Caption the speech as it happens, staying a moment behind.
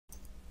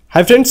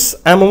Hi friends,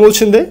 I am Amol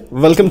Shinde.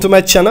 Welcome to my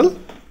channel.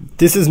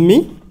 This is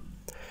me.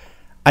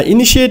 I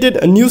initiated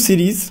a new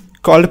series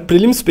called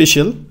Prelim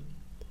Special,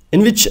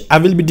 in which I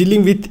will be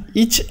dealing with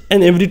each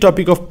and every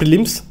topic of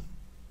prelims,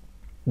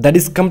 that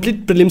is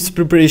complete prelims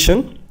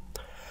preparation.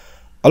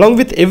 Along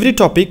with every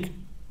topic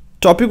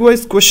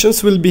wise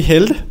questions will be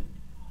held.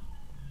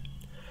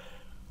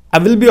 I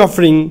will be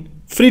offering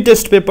free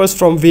test papers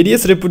from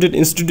various reputed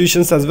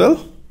institutions as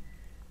well,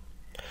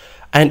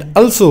 and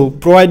also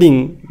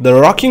providing the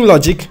rocking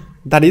logic,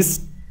 that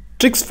is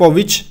tricks for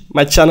which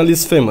my channel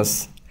is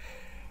famous.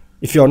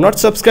 If you are not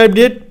subscribed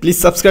yet, please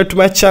subscribe to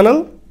my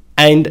channel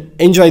and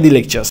enjoy the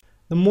lectures.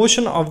 The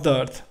motion of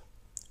the earth.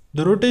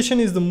 The rotation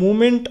is the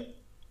movement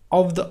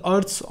of the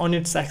earth on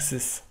its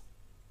axis.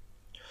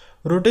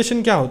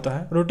 Rotation क्या होता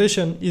है?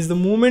 Rotation is the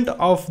movement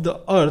of the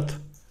earth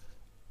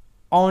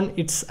on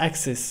its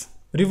axis.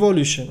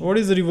 Revolution. What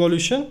is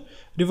revolution?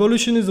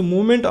 Revolution is the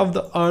movement of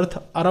the earth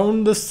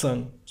around the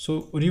sun.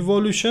 So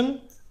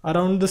revolution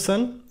around the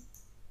sun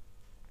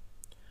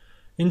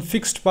in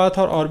fixed path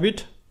or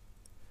orbit.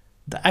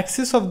 The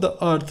axis of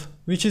the earth,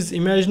 which is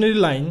imaginary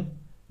line,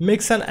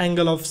 makes an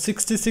angle of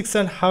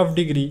 66.5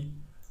 degree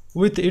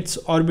with its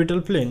orbital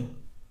plane.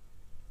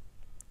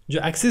 जो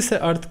axis है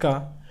अर्थ का,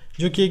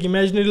 जो कि एक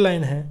imaginary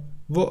line है,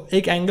 वो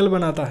एक angle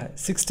बनाता है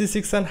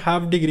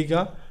 66.5 डिग्री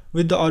का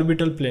with the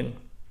orbital plane.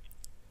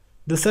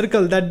 The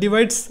circle that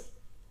divides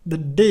the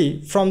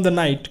day from the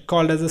night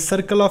called as a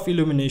circle of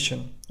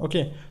illumination.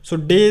 Okay, so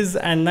days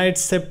and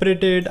nights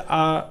separated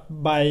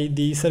by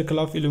the circle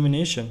of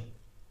illumination.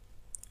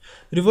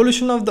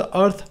 Revolution of the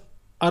earth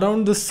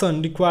around the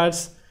sun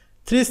requires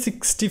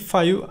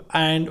 365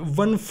 and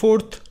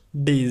 1/4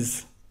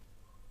 days.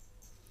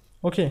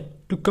 Okay,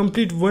 to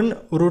complete one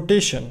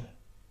rotation,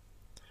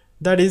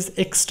 that is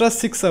extra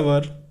 6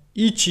 hours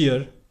each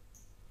year,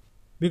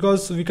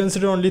 because we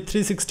consider only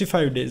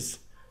 365 days,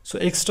 so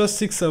extra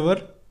 6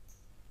 hours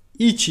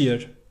each year.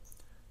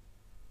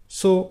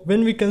 So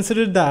when we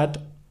consider that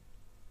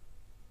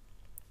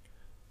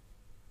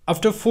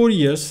after 4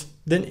 years,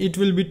 then it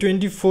will be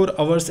 24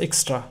 hours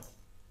extra.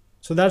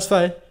 So that's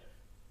why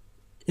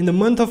in the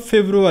month of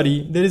February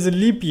there is a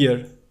leap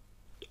year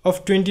of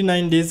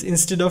 29 days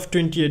instead of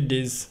 28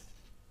 days.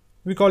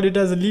 We call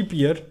it as a leap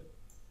year,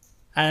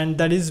 and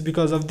that is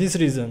because of this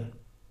reason.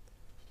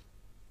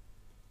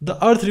 The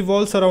earth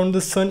revolves around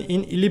the sun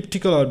in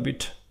elliptical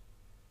orbit.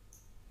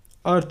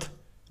 Earth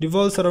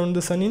revolves around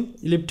the sun in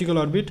elliptical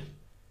orbit.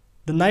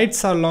 The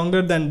nights are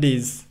longer than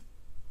days.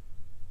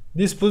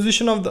 This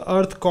position of the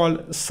earth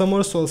called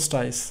summer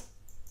solstice.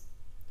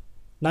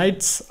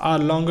 Nights are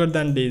longer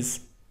than days.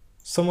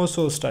 Summer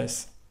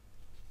solstice.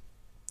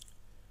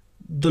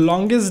 The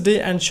longest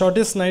day and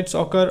shortest nights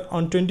occur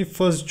on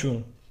 21st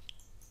June.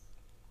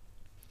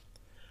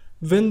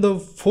 When the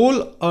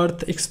whole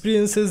earth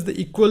experiences the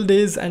equal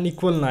days and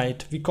equal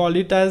night, we call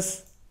it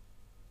as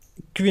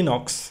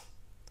equinox.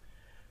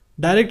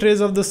 Direct rays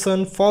of the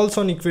sun falls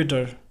on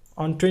equator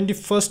on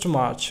 21st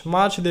March.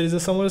 March there is a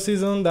summer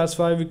season, that's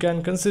why we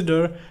can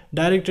consider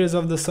direct rays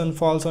of the sun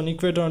falls on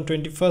equator on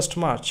 21st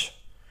March.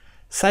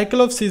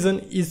 Cycle of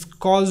season is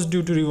caused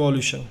due to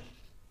revolution.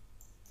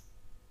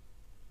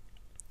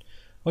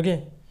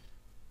 Okay,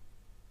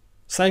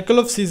 cycle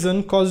of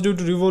season caused due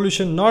to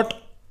revolution, not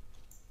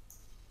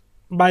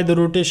by the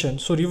rotation.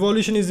 So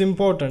revolution is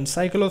important.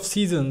 Cycle of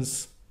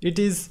seasons, it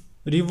is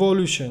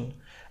revolution,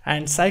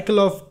 and cycle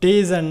of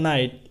days and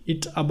night,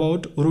 it's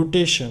about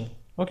rotation.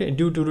 Okay,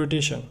 due to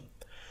rotation.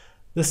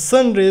 The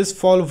sun rays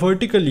fall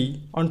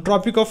vertically on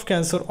Tropic of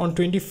Cancer on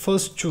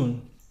 21st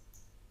June.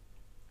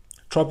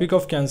 Tropic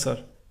of Cancer,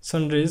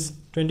 sun rays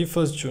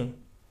 21st June.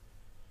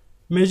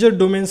 Major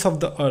domains of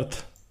the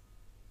earth.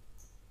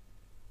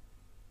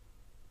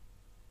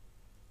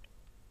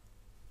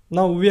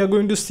 Now we are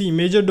going to see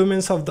major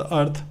domains of the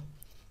earth.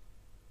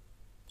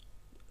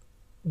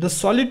 The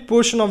solid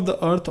portion of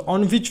the earth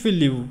on which we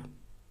live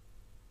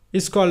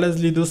is called as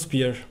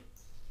lithosphere,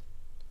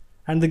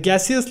 and the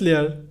gaseous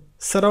layer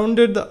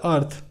surrounded the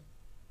earth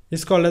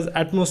is called as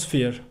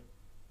atmosphere.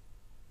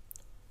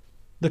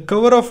 The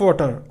cover of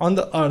water on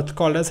the earth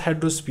called as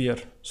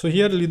hydrosphere. So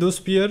here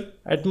lithosphere,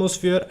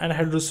 atmosphere and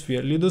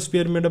hydrosphere.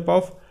 Lithosphere made up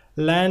of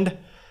land,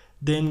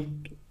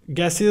 then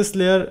gaseous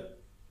layer,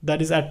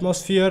 that is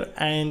atmosphere,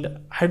 and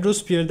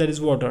hydrosphere, that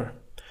is water.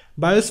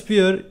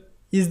 Biosphere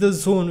is the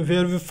zone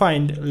where we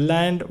find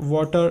land,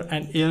 water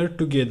and air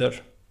together.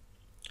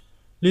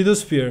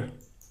 Lithosphere,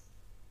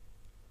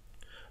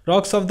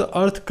 rocks of the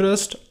earth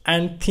crust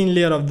and thin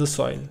layer of the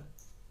soil.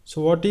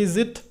 So what is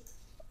it?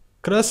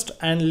 Crust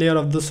and layer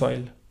of the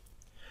soil.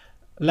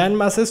 Land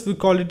masses, we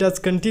call it as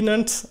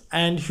continents,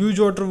 and huge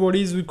water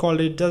bodies, we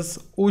call it as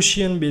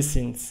ocean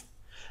basins.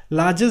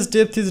 Largest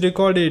depth is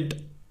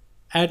recorded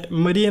at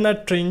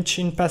Mariana Trench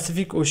in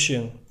Pacific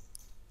Ocean.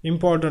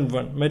 Important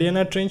one.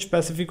 Mariana Trench,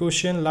 Pacific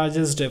Ocean,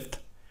 largest depth.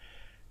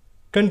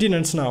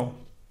 Continents now.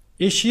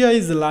 Asia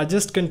is the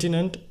largest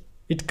continent.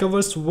 It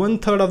covers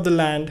 1/3 of the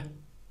land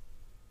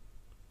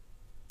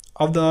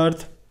of the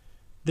earth.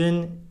 Then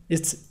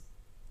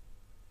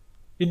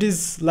it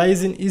is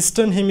lies in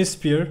eastern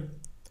hemisphere.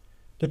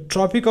 The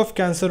Tropic of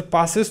Cancer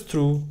passes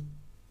through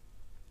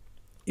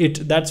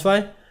it. That's why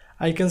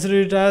I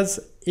consider it as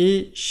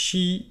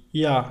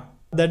Asia.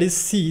 That is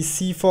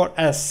C for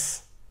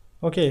S.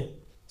 Okay,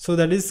 so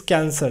that is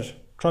Cancer,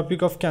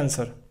 Tropic of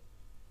Cancer.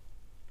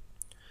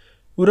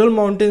 Ural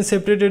Mountains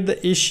separated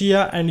the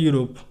Asia and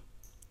Europe.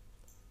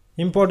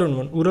 Important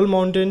one. Ural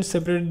Mountains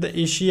separated the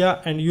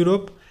Asia and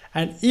Europe,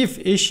 and if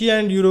Asia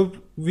and Europe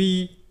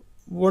we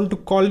want to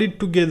call it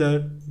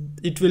together,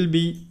 it will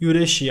be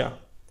Eurasia.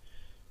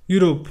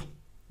 Europe.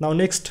 Now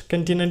next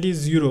continent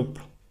is Europe.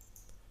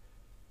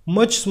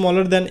 Much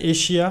smaller than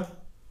Asia,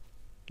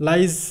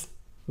 lies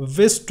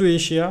west to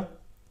Asia.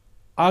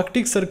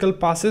 Arctic Circle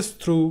passes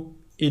through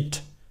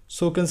it.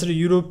 So consider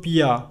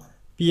Europea.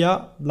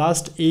 Pia,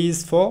 last A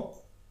is for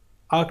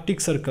Arctic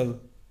Circle.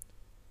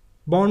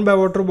 Bound by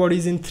water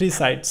bodies in 3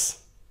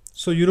 sides.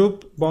 So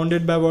Europe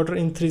bounded by water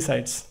in 3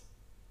 sides.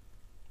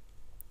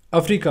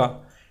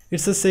 Africa,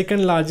 it's the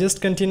second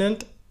largest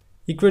continent.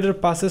 Equator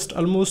passes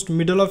almost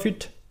middle of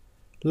it.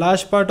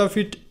 Large part of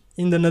it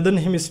in the northern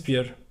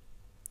hemisphere.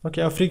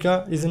 Okay,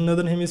 Africa is in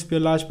northern hemisphere,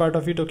 large part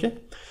of it. Okay,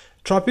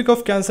 Tropic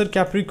of Cancer,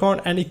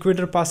 Capricorn and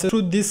Equator passes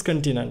through this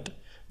continent.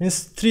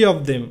 Means 3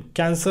 of them,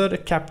 Cancer,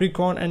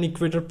 Capricorn and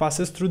Equator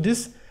passes through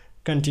this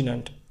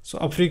continent. So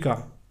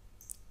Africa,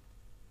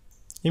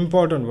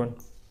 important one.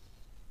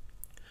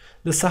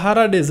 The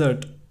Sahara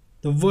Desert,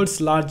 the world's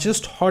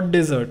largest hot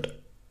desert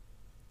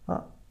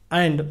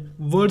and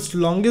world's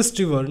longest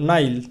river,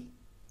 Nile,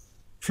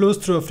 flows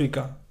through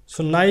Africa.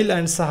 So Nile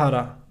and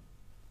Sahara.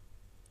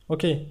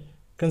 Okay,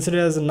 consider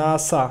as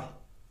NASA.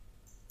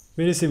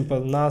 Very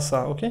simple,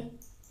 NASA. Okay,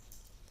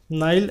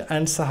 Nile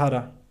and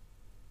Sahara.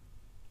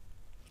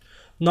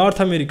 North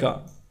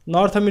America.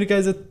 North America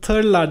is the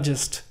 3rd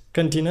largest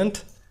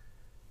continent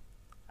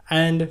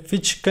and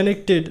which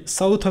connected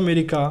South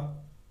America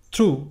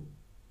through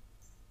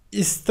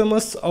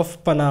Isthmus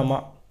of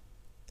Panama.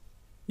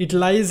 It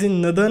lies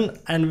in northern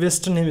and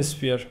western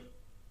hemisphere.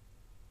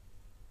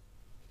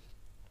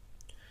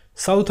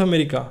 South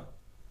America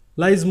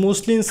lies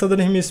mostly in southern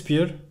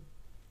hemisphere.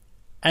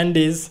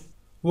 Andes,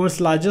 world's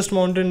largest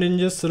mountain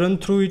ranges run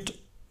through it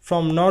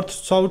from north to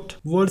south.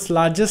 World's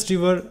largest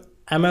river,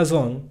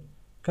 Amazon,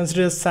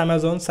 considered as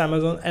Samazon.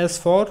 Samazon, S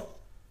for,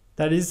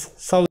 that is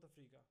South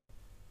Africa.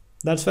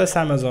 That's why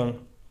Samazon.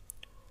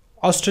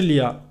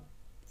 Australia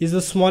is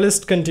the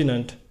smallest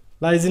continent,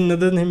 lies in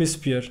northern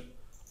hemisphere.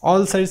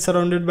 All sides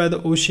surrounded by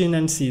the ocean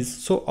and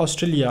seas. So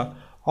Australia,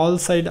 all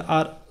sides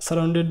are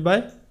surrounded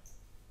by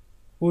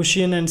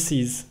ocean and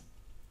seas.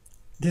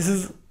 This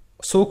is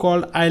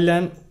so-called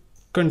island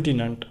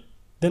continent.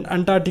 Then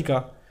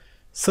Antarctica,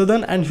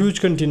 southern and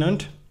huge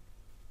continent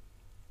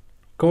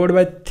covered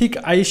by thick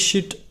ice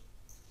sheet.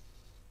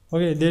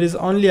 Okay, there is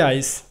only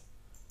ice.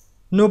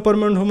 No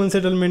permanent human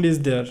settlement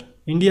is there.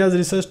 India's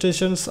research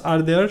stations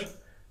are there,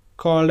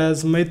 called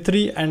as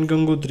Maitri and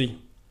Gangotri.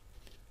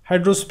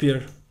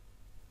 Hydrosphere,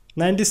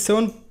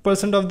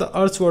 97% of the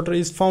Earth's water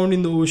is found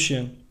in the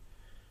ocean,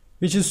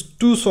 which is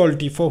too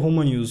salty for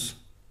human use.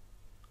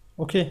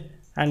 Okay,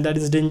 and that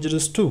is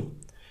dangerous too.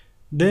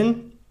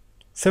 Then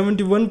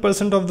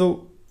 71% of the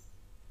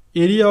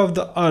area of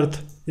the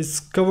earth is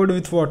covered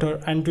with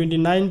water and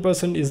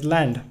 29% is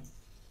land.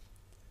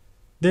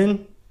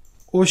 Then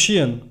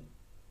ocean.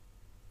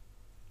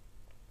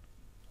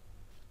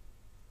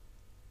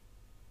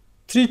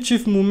 3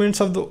 chief movements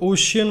of the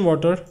ocean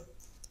water,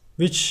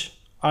 which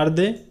are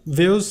they?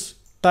 Waves,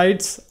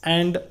 tides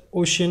and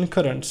ocean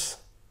currents.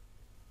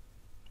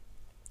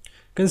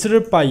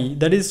 Consider pi,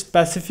 that is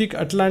Pacific,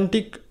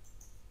 Atlantic,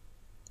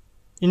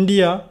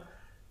 India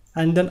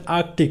and then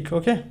Arctic.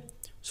 Okay,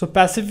 so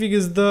Pacific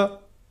is the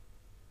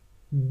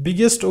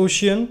biggest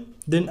ocean,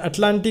 then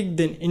Atlantic,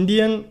 then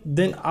Indian,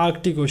 then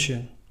Arctic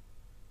Ocean.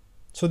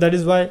 So that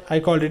is why I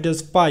called it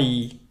as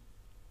pi.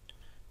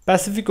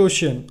 Pacific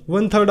Ocean,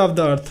 1/3 of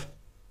the earth,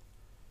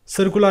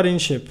 circular in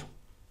shape.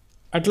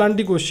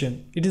 Atlantic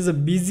Ocean, it is the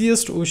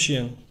busiest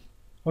ocean.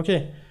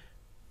 Okay,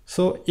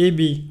 so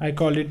AB, I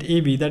call it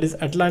AB, that is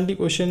Atlantic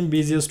Ocean,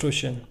 busiest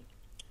ocean.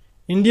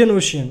 Indian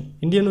Ocean,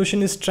 Indian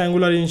Ocean is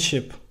triangular in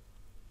shape.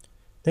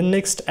 Then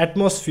next,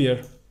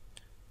 atmosphere.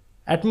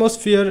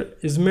 Atmosphere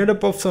is made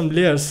up of some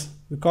layers.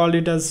 We call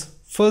it as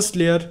first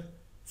layer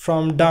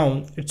from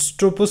down, it's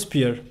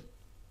troposphere.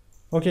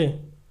 Okay,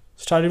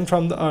 starting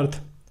from the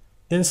earth.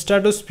 Then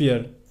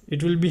stratosphere,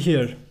 it will be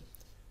here.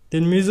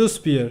 Then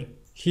mesosphere,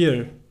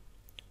 here.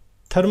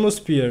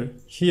 Thermosphere,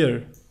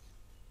 here.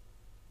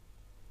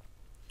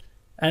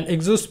 And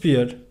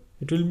exosphere,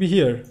 it will be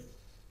here.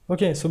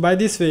 Okay, so by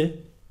this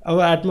way,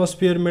 our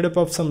atmosphere made up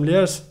of some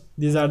layers.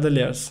 These are the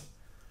layers.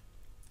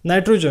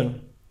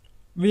 Nitrogen,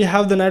 we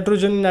have the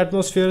nitrogen in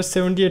atmosphere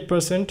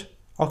 78%,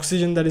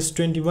 oxygen that is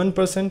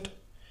 21%.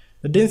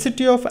 The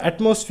density of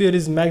atmosphere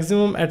is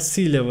maximum at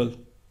sea level.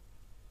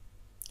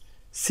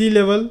 Sea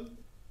level,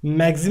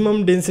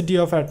 maximum density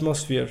of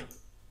atmosphere,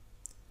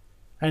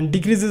 and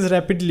decreases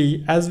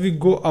rapidly as we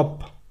go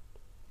up.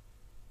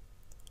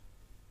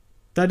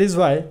 That is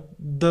why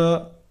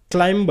the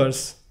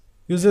climbers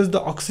uses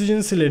the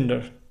oxygen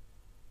cylinder.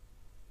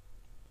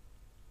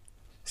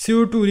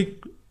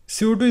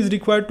 CO2 is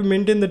required to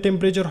maintain the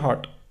temperature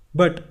hot,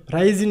 but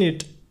rise in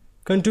it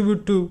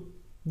contribute to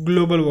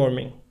global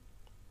warming.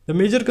 The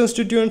major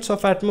constituents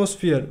of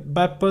atmosphere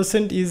by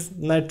percent is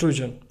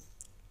nitrogen.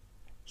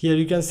 Here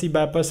you can see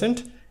by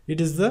percent,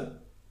 it is the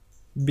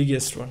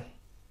biggest one.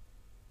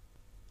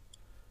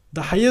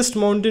 The highest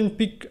mountain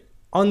peak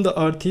on the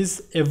earth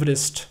is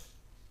Everest.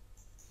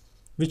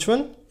 Which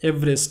one?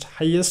 Everest,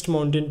 highest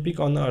mountain peak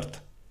on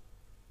earth.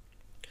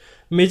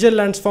 Major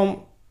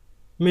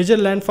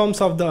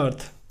landforms of the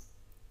earth.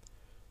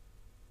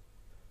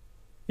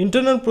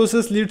 Internal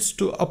process leads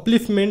to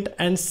upliftment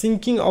and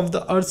sinking of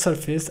the earth's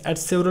surface at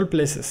several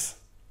places.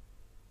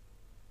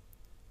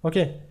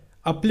 Okay,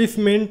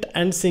 upliftment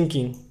and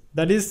sinking,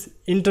 that is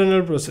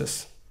internal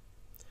process.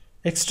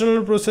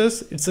 External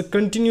process, it's a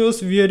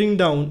continuous wearing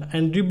down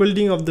and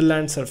rebuilding of the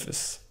land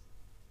surface.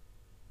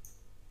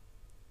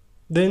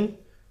 Then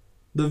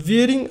the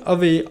wearing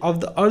away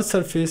of the earth's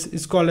surface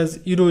is called as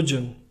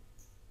erosion,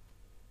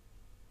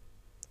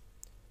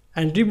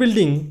 and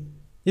rebuilding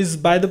is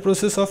by the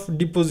process of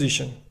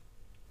deposition.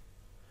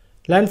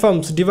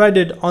 Landforms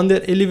divided on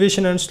their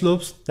elevation and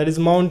slopes, that is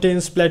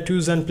mountains,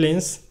 plateaus and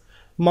plains.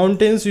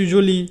 Mountains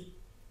usually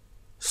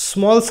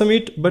small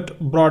summit but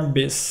broad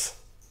base,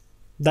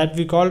 that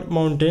we call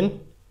mountain,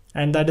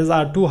 and that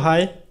are too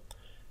high.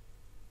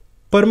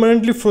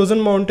 Permanently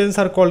frozen mountains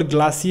are called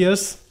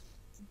glaciers.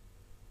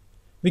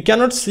 We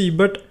cannot see,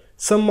 but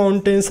some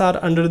mountains are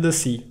under the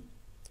sea.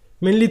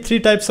 Mainly three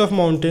types of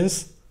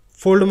mountains: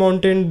 fold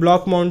mountain,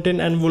 block mountain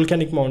and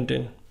volcanic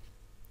mountain.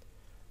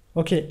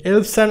 Okay,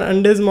 Alps and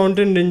Andes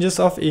mountain ranges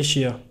of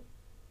Asia.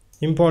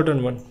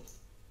 Important one.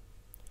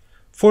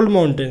 Fold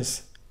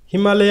mountains,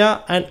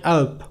 Himalaya and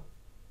Alp.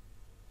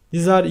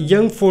 These are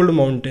young fold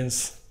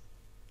mountains.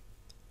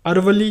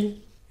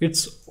 Aravalli,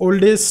 it's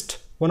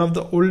one of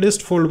the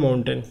oldest fold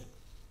mountain.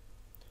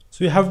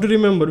 So you have to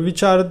remember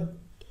which are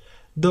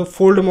the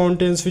fold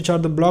mountains, which are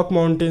the block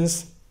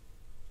mountains,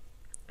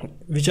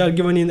 which are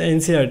given in the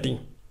NCERT.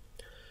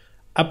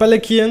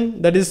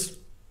 Appalachian, that is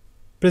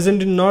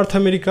present in North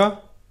America.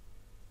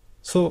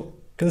 So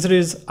consider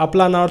is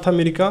Appala North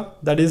America,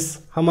 that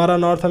is Hamara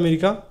North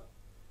America.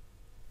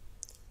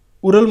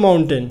 Ural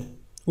Mountain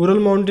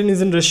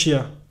is in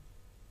Russia.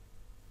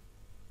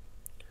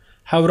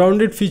 Have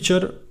rounded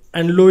feature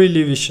and low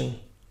elevation.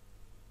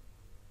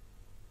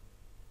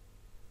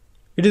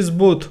 It is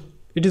both.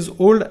 It is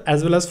old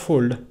as well as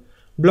fold.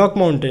 Block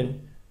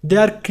mountain. They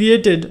are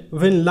created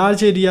when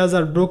large areas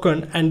are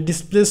broken and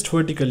displaced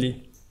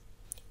vertically.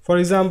 For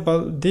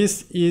example,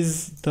 this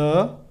is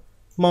the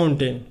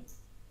mountain.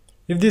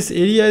 If this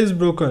area is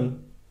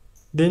broken,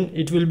 then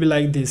it will be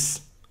like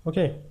this.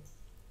 Okay.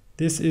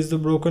 This is the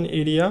broken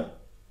area.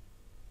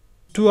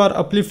 Two are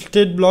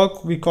uplifted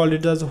block, we call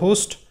it as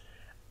host,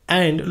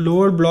 and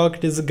lower block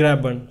it is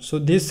graben. So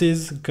this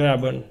is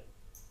graben.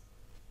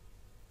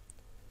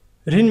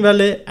 Rhine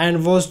Valley and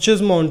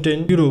Vosges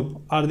Mountain,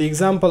 Europe, are the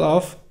example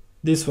of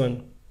this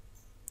one.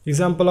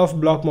 Example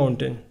of block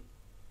mountain.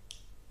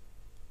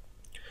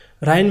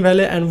 Rhine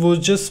Valley and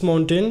Vosges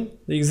Mountain,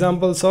 the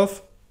examples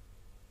of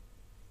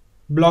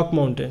block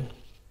mountain.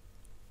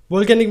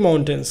 Volcanic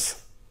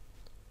mountains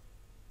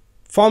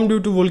formed due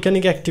to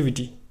volcanic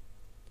activity.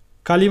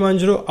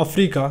 Kilimanjaro,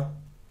 Africa,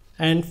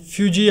 and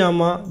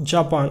Fujiyama,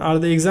 Japan are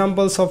the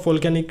examples of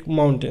volcanic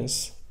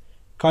mountains.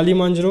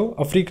 Kilimanjaro,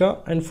 Africa,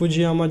 and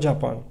Fujiyama,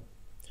 Japan.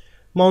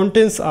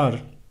 Mountains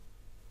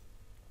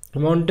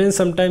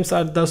sometimes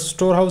are the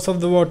storehouse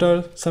of the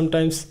water,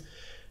 sometimes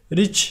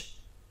rich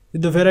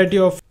with the variety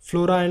of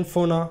flora and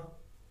fauna.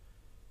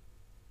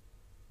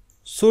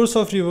 Source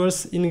of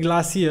rivers in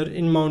glacier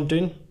in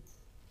mountain.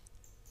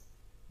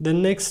 The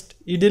next,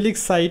 idyllic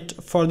site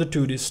for the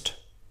tourist.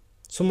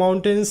 So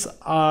mountains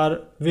are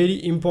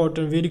very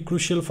important, very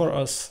crucial for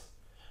us.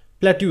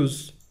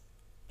 Plateaus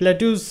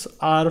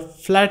are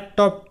flat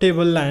top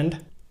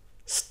tableland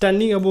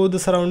standing above the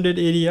surrounded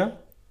area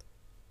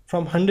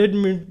from 100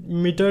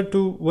 meter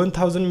to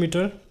 1000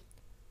 meter.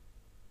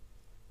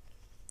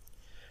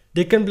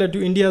 Deccan Plateau,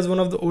 India is one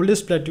of the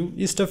oldest plateau.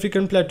 East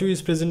African Plateau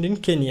is present in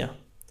Kenya.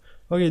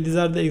 Okay, these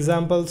are the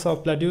examples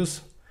of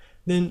plateaus.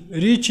 Then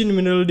rich in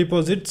mineral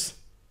deposits.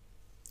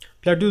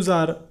 Plateaus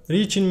are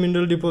rich in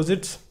mineral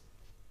deposits.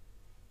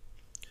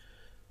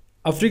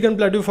 African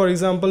Plateau, for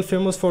example,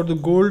 famous for the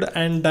gold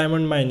and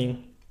diamond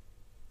mining.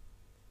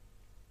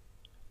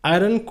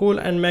 Iron, coal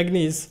and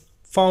manganese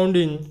found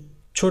in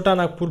Chota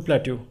Nagpur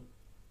Plateau.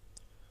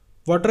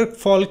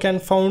 Waterfall can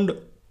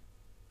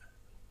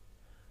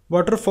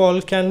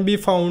be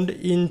found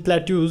in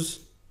plateaus.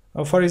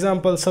 For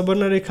example,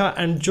 Sabarnarekha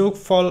and Jog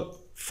Fall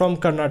from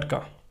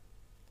Karnataka.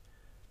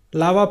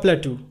 Lava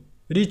Plateau,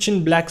 rich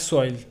in black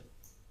soil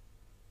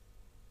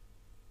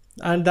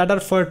and that are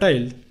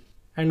fertile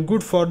and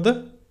good for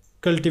the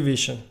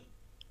cultivation.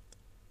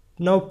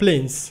 Now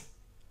plains.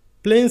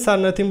 Plains are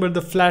nothing but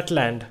the flat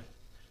land.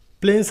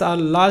 Plains are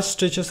large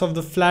stretches of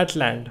the flat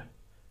land,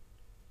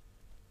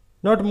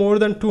 not more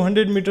than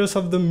 200 meters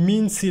of the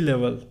mean sea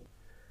level.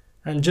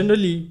 and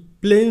generally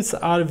plains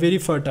are very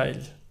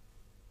fertile.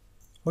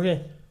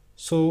 Okay,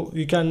 so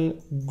you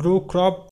can grow crop